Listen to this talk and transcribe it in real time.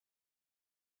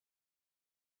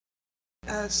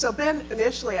So Ben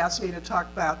initially asked me to talk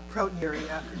about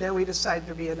proteinuria. Then we decided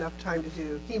there'd be enough time to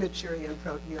do hematuria and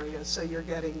proteinuria, so you're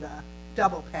getting the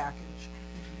double package.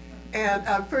 And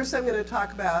first I'm going to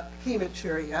talk about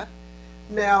hematuria.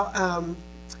 Now,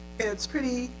 it's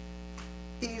pretty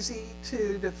easy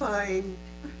to define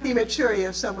hematuria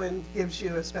if someone gives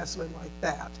you a specimen like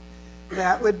that.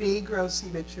 That would be gross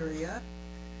hematuria.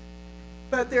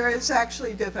 But there is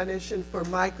actually a definition for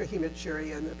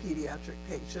microhematuria in the pediatric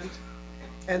patient.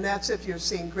 And that's if you're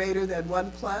seeing greater than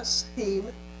 1+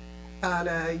 heme on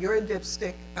a urine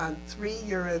dipstick on 3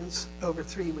 urines over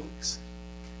 3 weeks.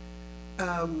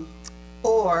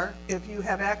 Or if you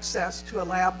have access to a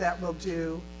lab that will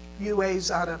do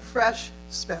UAs on a fresh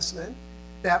specimen,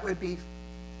 that would be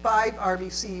 5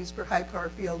 RBCs per high power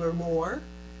field or more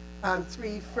on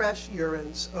 3 fresh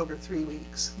urines over 3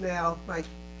 weeks. Now, my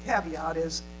caveat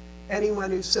is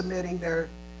anyone who's submitting their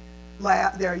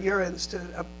urines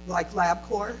to like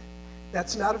LabCorp,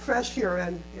 that's not a fresh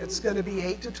urine. It's going to be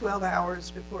 8 to 12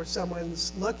 hours before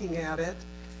someone's looking at it.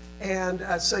 And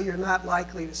so you're not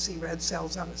likely to see red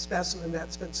cells on a specimen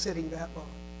that's been sitting that long.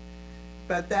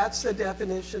 But that's the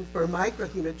definition for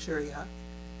microhematuria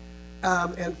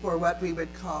and for what we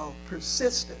would call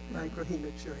persistent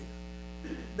microhematuria.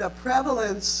 The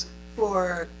prevalence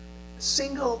for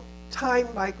single-time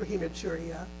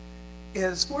microhematuria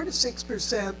is 4 to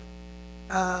 6%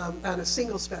 on a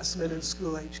single specimen in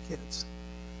school-age kids.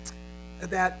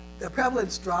 The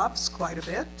prevalence drops quite a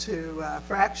bit to a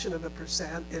fraction of a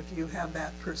percent if you have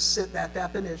that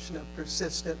definition of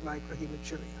persistent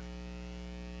microhematuria.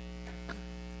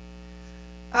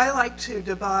 I like to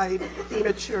divide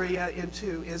hematuria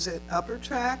into, is it upper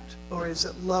tract or is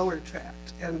it lower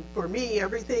tract? And for me,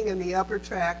 everything in the upper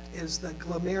tract is the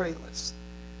glomerulus.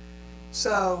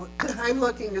 So I'm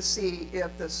looking to see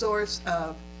if the source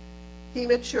of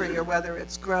hematuria, whether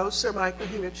it's gross or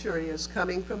microhematuria, is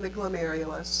coming from the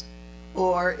glomerulus,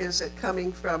 or is it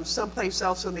coming from someplace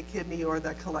else in the kidney or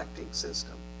the collecting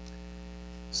system.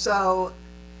 So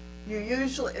you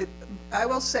usually, I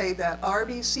will say that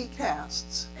RBC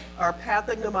casts are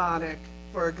pathognomonic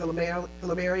for a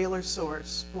glomerular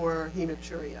source for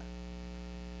hematuria.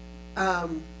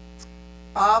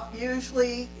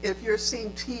 Usually, if you're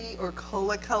seeing T or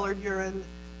cola-colored urine,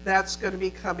 that's going to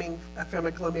be coming from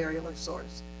a glomerular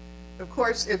source. Of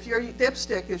course, if your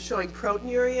dipstick is showing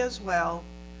proteinuria as well,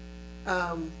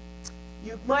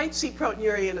 you might see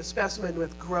proteinuria in a specimen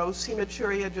with gross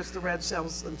hematuria, just the red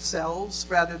cells themselves,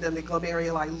 rather than the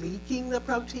glomeruli leaking the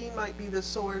protein might be the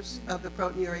source of the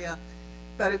proteinuria.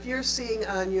 But if you're seeing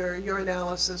on your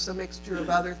urinalysis a mixture of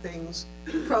other things,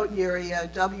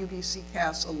 proteinuria, WBC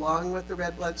casts along with the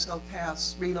red blood cell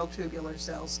casts, renal tubular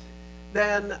cells,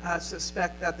 then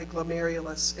suspect that the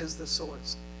glomerulus is the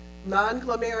source.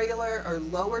 Non-glomerular or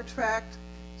lower tract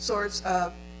source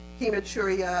of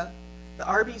hematuria, the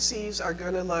RBCs are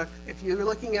going to look, if you're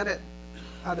looking at it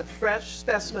on a fresh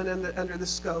specimen under the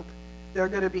scope, they're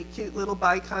going to be cute little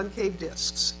biconcave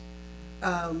discs.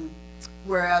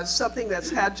 Whereas something that's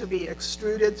had to be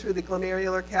extruded through the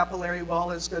glomerular capillary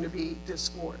wall is going to be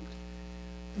disformed.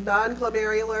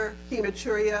 Non-glomerular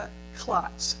hematuria,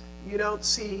 clots. You don't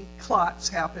see clots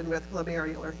happen with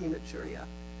glomerular hematuria.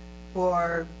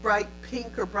 Or bright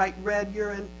pink or bright red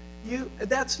urine,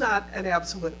 that's not an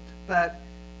absolute, but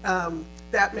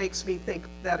that makes me think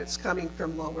that it's coming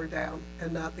from lower down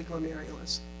and not the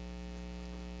glomerulus.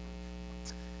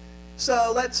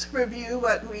 So let's review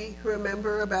what we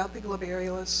remember about the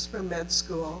glomerulus from med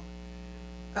school.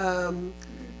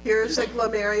 Here's a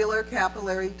glomerular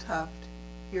capillary tuft.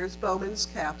 Here's Bowman's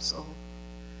capsule.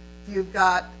 You've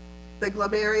got the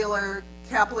glomerular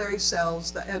capillary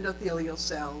cells, the endothelial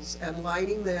cells, and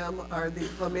lining them are the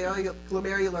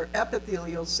glomerular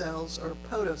epithelial cells, or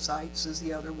podocytes is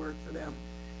the other word for them.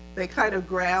 They kind of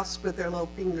grasp with their little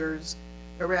fingers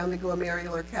around the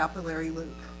glomerular capillary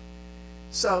loop.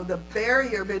 So the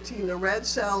barrier between the red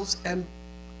cells and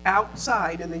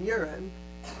outside in the urine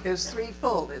is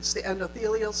threefold. It's the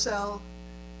endothelial cell,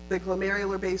 the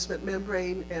glomerular basement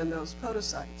membrane, and those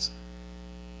podocytes.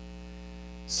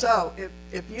 So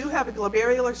if you have a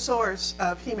glomerular source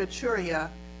of hematuria,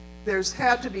 there's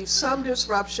had to be some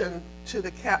disruption to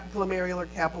the glomerular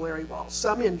capillary wall,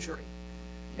 some injury.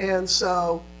 And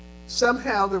so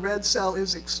somehow the red cell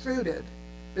is extruded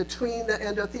between the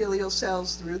endothelial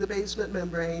cells through the basement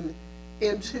membrane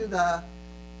into the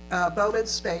Bowman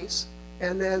space,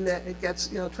 and then it gets,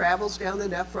 travels down the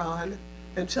nephron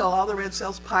until all the red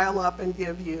cells pile up and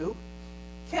give you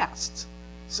casts.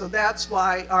 So that's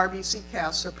why RBC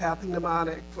casts are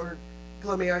pathognomonic for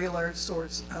glomerular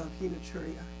source of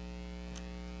hematuria.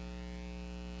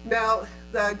 Now,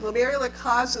 the glomerular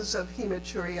causes of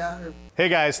hematuria are Hey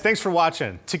guys, thanks for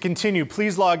watching. To continue,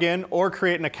 please log in or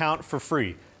create an account for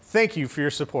free. Thank you for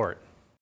your support.